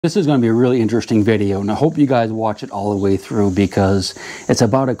This is going to be a really interesting video, and I hope you guys watch it all the way through because it's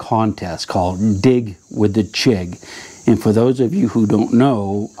about a contest called Digg with the Chigg. And for those of you who don't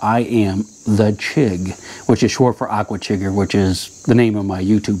know, I am the Chigg, which is short for Aquachigger, which is the name of my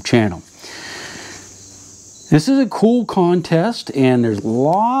YouTube channel. This is a cool contest, and there's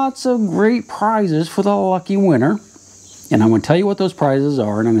lots of great prizes for the lucky winner. And I'm going to tell you what those prizes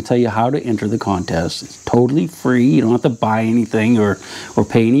are, and I'm going to tell you how to enter the contest. It's totally free. You don't have to buy anything or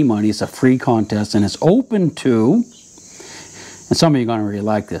pay any money. It's a free contest, and it's open to, and some of you are going to really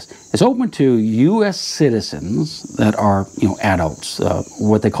like this, it's open to U.S. citizens that are, adults,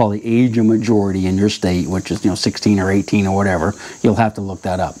 what they call the age of majority in your state, which is, 16 or 18 or whatever. You'll have to look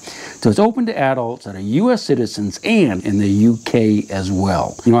that up. So it's open to adults that are U.S. citizens and in the U.K. as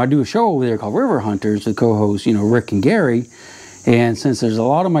well. I do a show over there called River Hunters, the co-hosts, Rick and Gary. And since there's a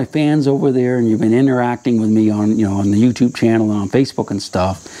lot of my fans over there and you've been interacting with me on, on the YouTube channel and on Facebook and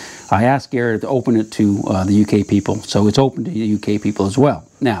stuff, I asked Garrett to open it to the UK people. So it's open to the UK people as well.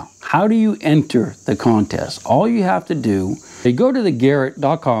 Now, how do you enter the contest? All you have to do, you go to the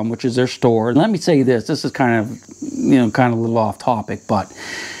Garrett.com, which is their store. And let me say this is kind of, kind of a little off topic, but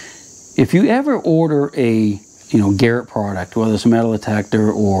if you ever order a, Garrett product, whether it's a metal detector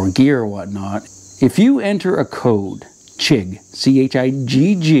or gear or whatnot, if you enter a code, Chigg,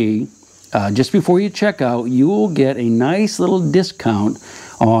 C-H-I-G-G, just before you check out, you will get a nice little discount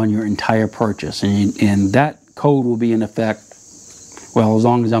on your entire purchase. And that code will be in effect, well, as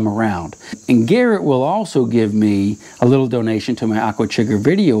long as I'm around. And Garrett will also give me a little donation to my Aquachigger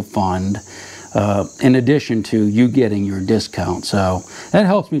video fund, in addition to you getting your discount. So that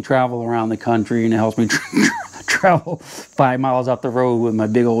helps me travel around the country, and it helps me travel 5 miles up the road with my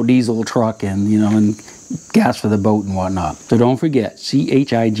big old diesel truck and, and gas for the boat and whatnot. So don't forget,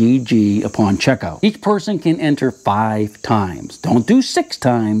 C-H-I-G-G upon checkout. Each person can enter 5 times. Don't do 6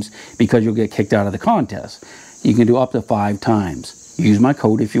 times because you'll get kicked out of the contest. You can do up to 5 times. Use my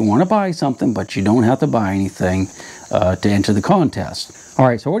code if you want to buy something, but you don't have to buy anything to enter the contest. All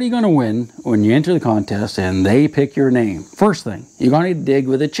right, so what are you going to win when you enter the contest and they pick your name? First thing, you're going to dig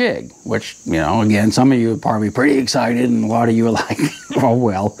with a Chigg, which, again, some of you are probably pretty excited, and a lot of you are like, oh,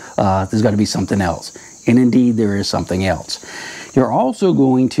 well, there's got to be something else. And indeed, there is something else. You're also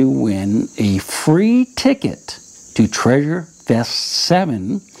going to win a free ticket to Treasure Fest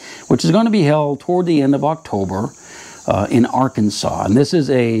 7, which is going to be held toward the end of October in Arkansas. And this is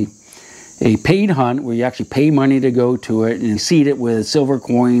a paid hunt where you actually pay money to go to it, and you seed it with silver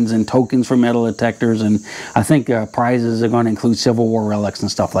coins and tokens for metal detectors, and I think prizes are going to include Civil War relics and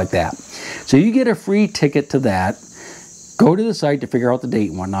stuff like that. So you get a free ticket to that. Go to the site to figure out the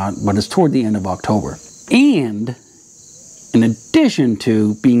date and whatnot, but it's toward the end of October. And in addition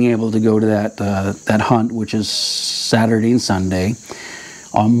to being able to go to that hunt, which is Saturday and Sunday,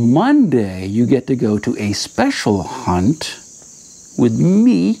 on Monday you get to go to a special hunt with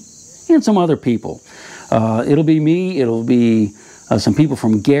me and some other people. It'll be me, it'll be some people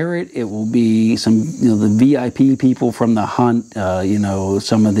from Garrett, it will be some the VIP people from the hunt,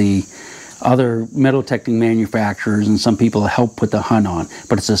 some of the other metal detecting manufacturers, and some people help put the hunt on.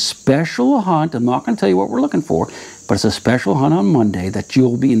 But it's a special hunt. I'm not going to tell you what we're looking for, but it's a special hunt on Monday that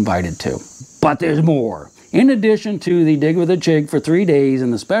you'll be invited to. But there's more. In addition to the Dig with a Chigg for 3 days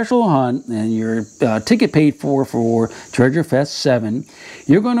and the special hunt and your ticket paid for Treasure Fest 7,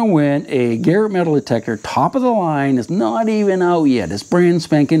 you're going to win a Garrett metal detector, top of the line. It's not even out yet. It's brand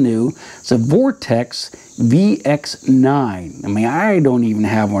spanking new. It's a Vortex VX9. I mean, I don't even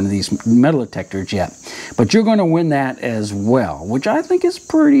have one of these metal detectors yet. But you're going to win that as well, which I think is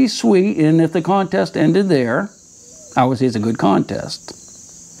pretty sweet. And if the contest ended there, I would say it's a good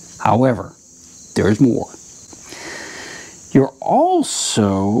contest. However, there's more. You're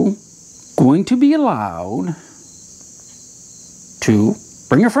also going to be allowed to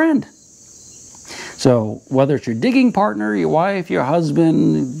bring a friend. So whether it's your digging partner, your wife, your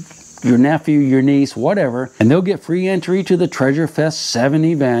husband, your nephew, your niece, whatever, and they'll get free entry to the Treasure Fest 7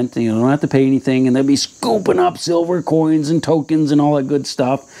 event. You don't have to pay anything, and they'll be scooping up silver coins and tokens and all that good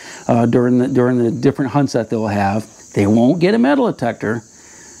stuff during the different hunts that they'll have. They won't get a metal detector,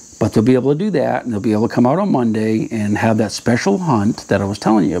 but they'll be able to do that, and they'll be able to come out on Monday and have that special hunt that I was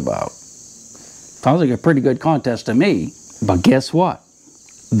telling you about. Sounds like a pretty good contest to me. But guess what?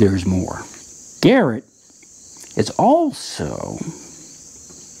 There's more. Garrett is also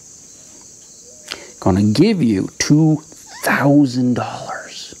going to give you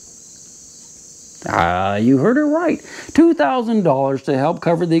 $2,000. You heard it right. $2,000 to help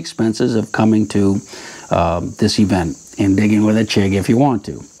cover the expenses of coming to this event and digging with a Chigg if you want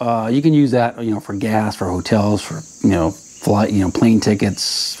to. You can use that, for gas, for hotels, for, flight, plane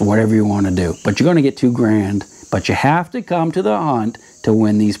tickets, whatever you want to do. But you're going to get $2,000. But you have to come to the hunt to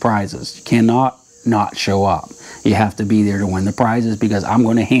win these prizes. You cannot not show up. You have to be there to win the prizes because I'm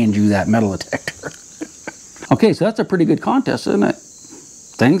going to hand you that metal detector. Okay, so that's a pretty good contest, isn't it?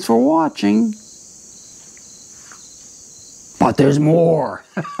 Thanks for watching. But there's more.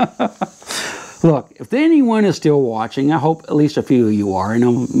 Look, if anyone is still watching, I hope at least a few of you are. I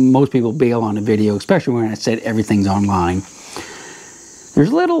know most people bail on the video, especially when I said everything's online. There's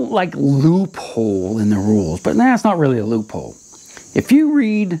a little, like, loophole in the rules, but that's not really a loophole. If you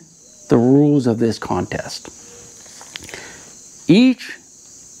read the rules of this contest, each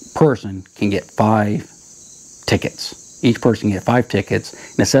person can get 5 tickets. Each person can get 5 tickets.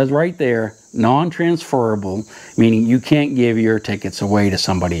 And it says right there, non-transferable, meaning you can't give your tickets away to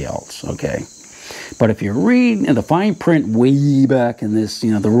somebody else, okay? But if you read the fine print way back in this,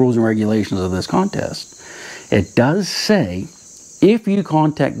 the rules and regulations of this contest, it does say, if you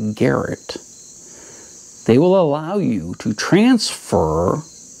contact Garrett, they will allow you to transfer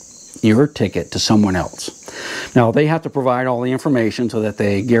your ticket to someone else. Now, they have to provide all the information so that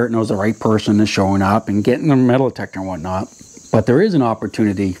Garrett knows the right person is showing up and getting the metal detector and whatnot. But there is an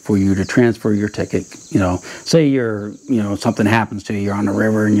opportunity for you to transfer your ticket. Say you're, something happens to you, you're on the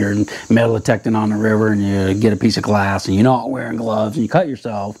river and you're metal detecting on the river and you get a piece of glass and you're not wearing gloves and you cut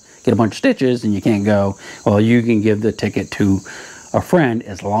yourself, get a bunch of stitches and you can't go. Well, you can give the ticket to a friend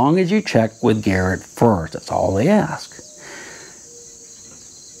as long as you check with Garrett first. That's all they ask.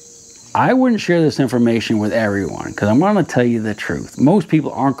 I wouldn't share this information with everyone because I'm going to tell you the truth. Most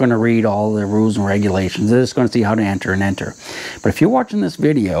people aren't going to read all the rules and regulations. They're just going to see how to enter and enter. But if you're watching this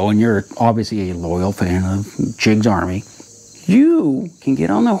video and you're obviously a loyal fan of Chigg's Army, you can get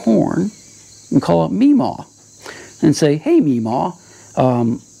on the horn and call up Meemaw and say, hey, Meemaw,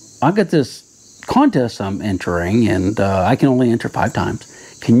 I got this contest I'm entering and I can only enter 5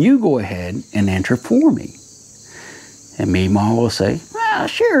 times. Can you go ahead and enter for me? And Meemaw will say,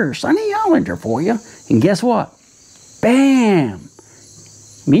 sure, Sonny, I'll enter for you. And guess what? Bam!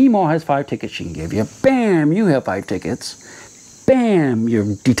 Meemaw has 5 tickets she can give you. Bam! You have 5 tickets. Bam!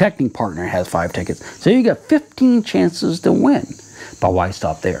 Your detecting partner has 5 tickets. So you got 15 chances to win. But why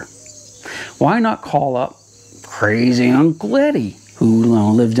stop there? Why not call up Crazy Uncle Eddie, who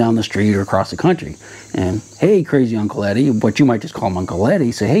lives down the street or across the country? And, hey, Crazy Uncle Eddie, but you might just call him Uncle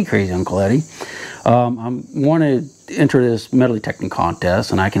Eddie. Say, hey, Crazy Uncle Eddie, I want to enter this metal detecting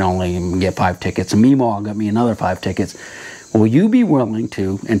contest and I can only get 5 tickets and Meemaw got me another 5 tickets. Will you be willing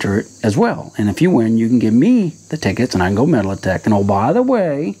to enter it as well? And if you win, you can give me the tickets and I can go metal detect. And oh, by the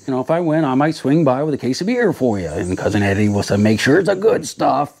way, if I win, I might swing by with a case of beer for you. And Cousin Eddie will say, make sure it's a good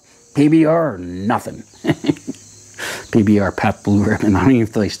stuff. PBR, nothing. PBR, Pep Blue Ribbon. I don't even know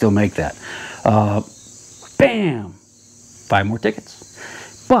if they still make that. Bam! 5 more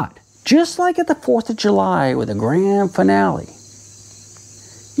tickets. But just like at the 4th of July with a grand finale,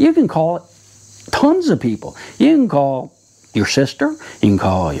 you can call it tons of people. You can call your sister, you can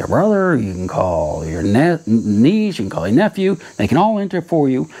call your brother, you can call your niece, you can call your nephew. They can all enter for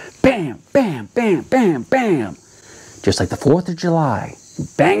you. Bam, bam, bam, bam, bam. Just like the 4th of July,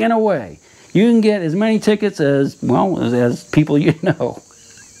 banging away. You can get as many tickets as people you know.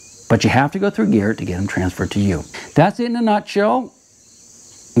 But you have to go through Garrett to get them transferred to you. That's it in a nutshell.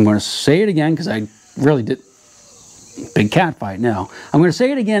 I'm going to say it again because I really did. Big cat fight now. I'm going to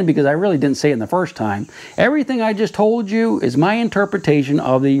say it again because I really didn't say it in the first time. Everything I just told you is my interpretation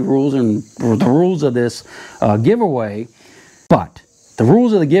of the rules of this giveaway. But the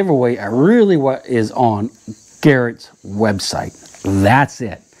rules of the giveaway are really what is on Garrett's website. That's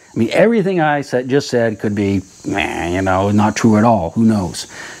it. I mean, everything I just said could be, not true at all. Who knows?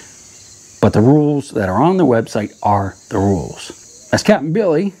 But the rules that are on the website are the rules. As Captain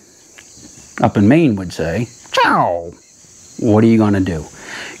Billy up in Maine would say, ciao. What are you going to do?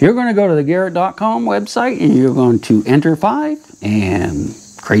 You're going to go to the Garrett.com website and you're going to enter 5 and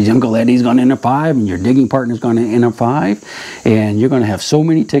Crazy Uncle Eddie's going to enter 5 and your digging partner's going to enter 5 and you're going to have so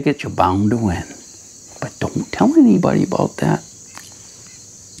many tickets you're bound to win. But don't tell anybody about that.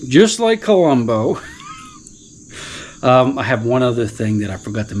 Just like Columbo, I have one other thing that I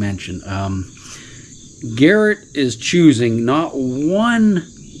forgot to mention. Garrett is choosing not 1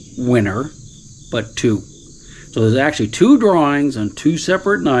 winner, but 2. So there's actually 2 drawings on 2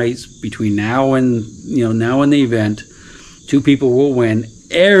 separate nights between now and the event. 2 people will win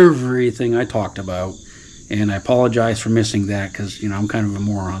everything I talked about. And I apologize for missing that because, I'm kind of a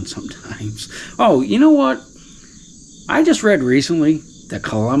moron sometimes. Oh, you know what? I just read recently that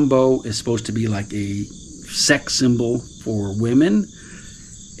Columbo is supposed to be like a sex symbol for women.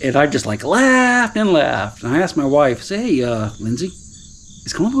 And I just like laughed and laughed. And I asked my wife, I said, hey, Lindsay,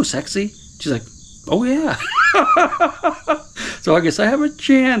 is Columbo sexy? She's like, oh yeah. So I guess I have a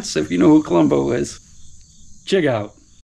chance if you know who Columbo is. Chigg out.